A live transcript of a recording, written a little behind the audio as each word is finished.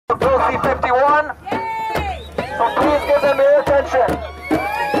Bill C-51. So please give them your attention.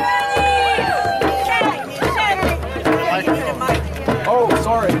 Oh,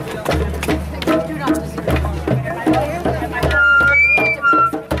 sorry.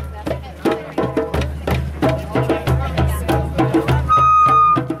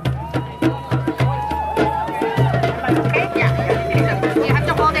 You have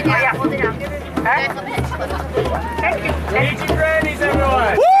to hold it down. Hold it down. Thank you. Eat your grannies,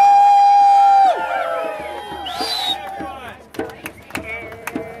 everyone!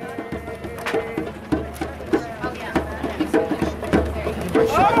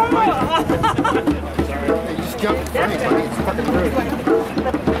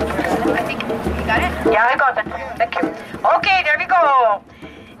 Yeah, I got it. Thank you. Okay, there we go.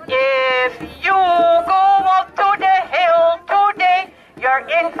 If you go up to the hill today, you're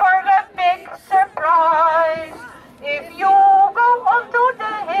in for a big surprise. If you go up to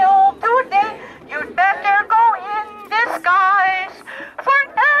the hill today, you'd better go in disguise. For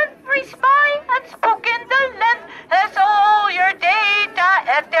every spy and spook in the land has all your data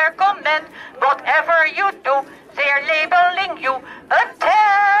at their command. Whatever you do, they're labeling you a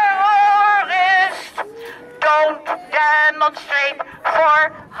terrorist. Don't demonstrate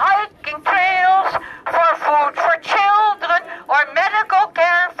for hiking trails, for food for children, or medical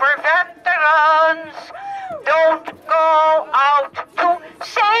care for veterans. Don't go out to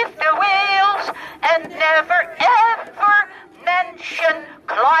save the whales and never ever mention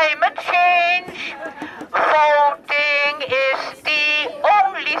climate change. Voting is the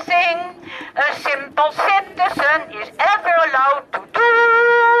only thing a simple citizen is ever allowed to do.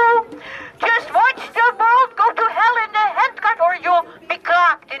 Just watch the world go to hell in a handcart or you'll be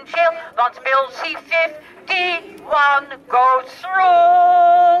clocked in jail once Bill C-51 goes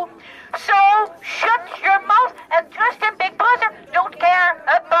through. So shut your mouth and trust in Big Brother. Don't care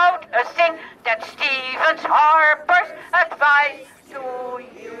about a thing that Stevens Harper's advice to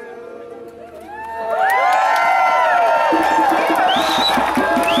you.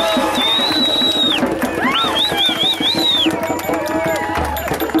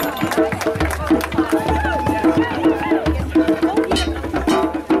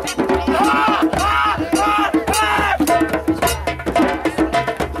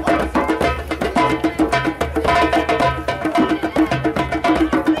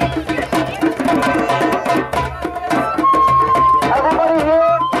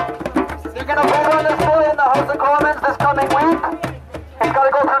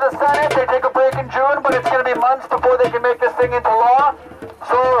 But it's going to be months before they can make this thing into law.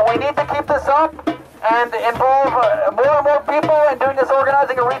 So we need to keep this up and involve more and more people in doing this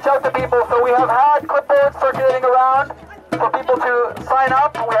organizing and reach out to people. So we have had clipboards circulating around for people to sign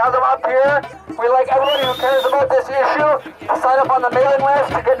up. We have them up here. We like everybody who cares about this issue to sign up on the mailing list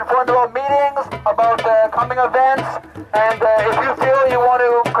to get informed about meetings, about coming events. And if you feel you want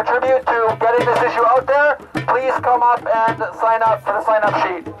to contribute to getting this issue out there, please come up and sign up for the sign-up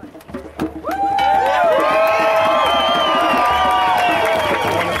sheet.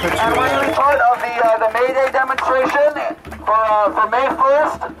 And we're going to be part of the May Day demonstration for May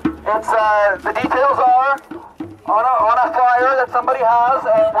 1st. It's the details are on a flyer that somebody has,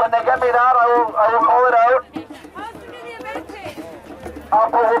 and when they get me that, I will call it out.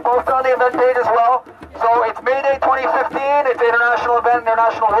 We'll post it on the event page as well. So it's May Day 2015. It's an international event,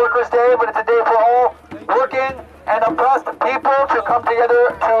 International Workers' Day, but it's a day for all working and oppressed people to come together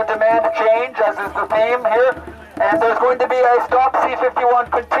to demand change, as is the theme here. And there's going to be a Stop C-51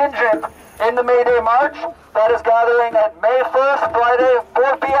 contingent in the May Day March that is gathering at May 1st, Friday,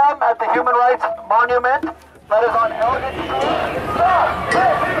 4 p.m. at the Human Rights Monument that is on Elgin Street. Stop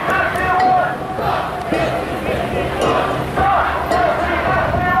C-51! Stop C-51! Stop C-51!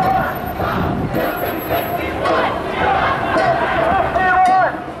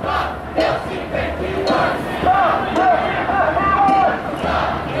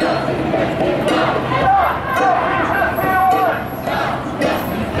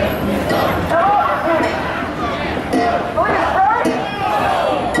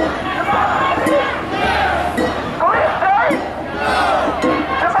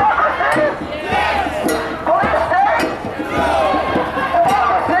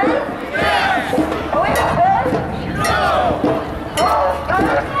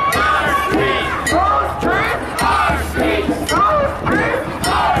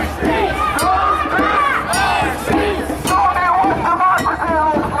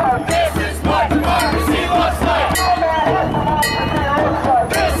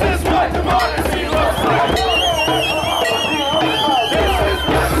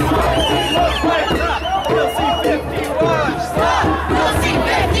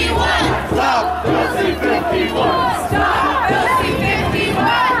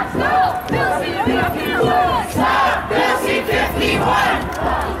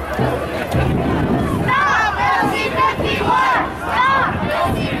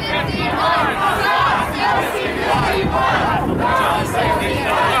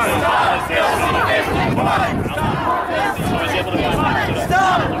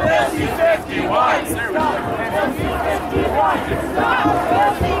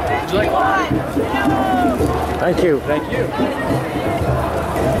 Thank you. Thank you.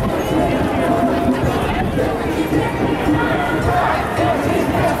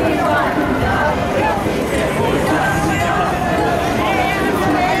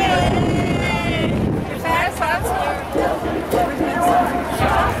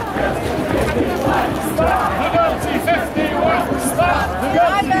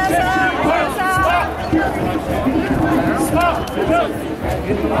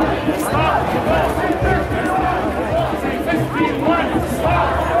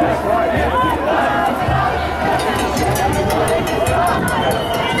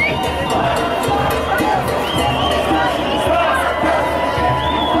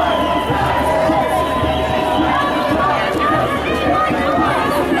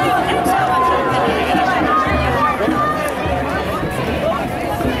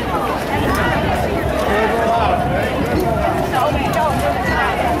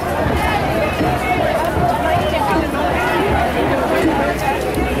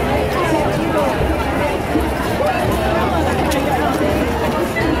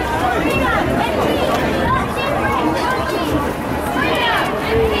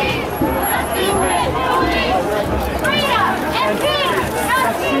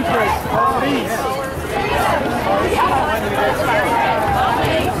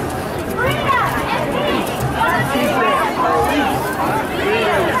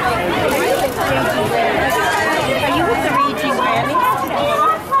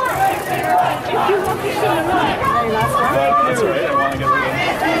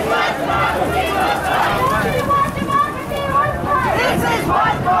 This is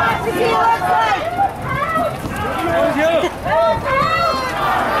what democracy looks like!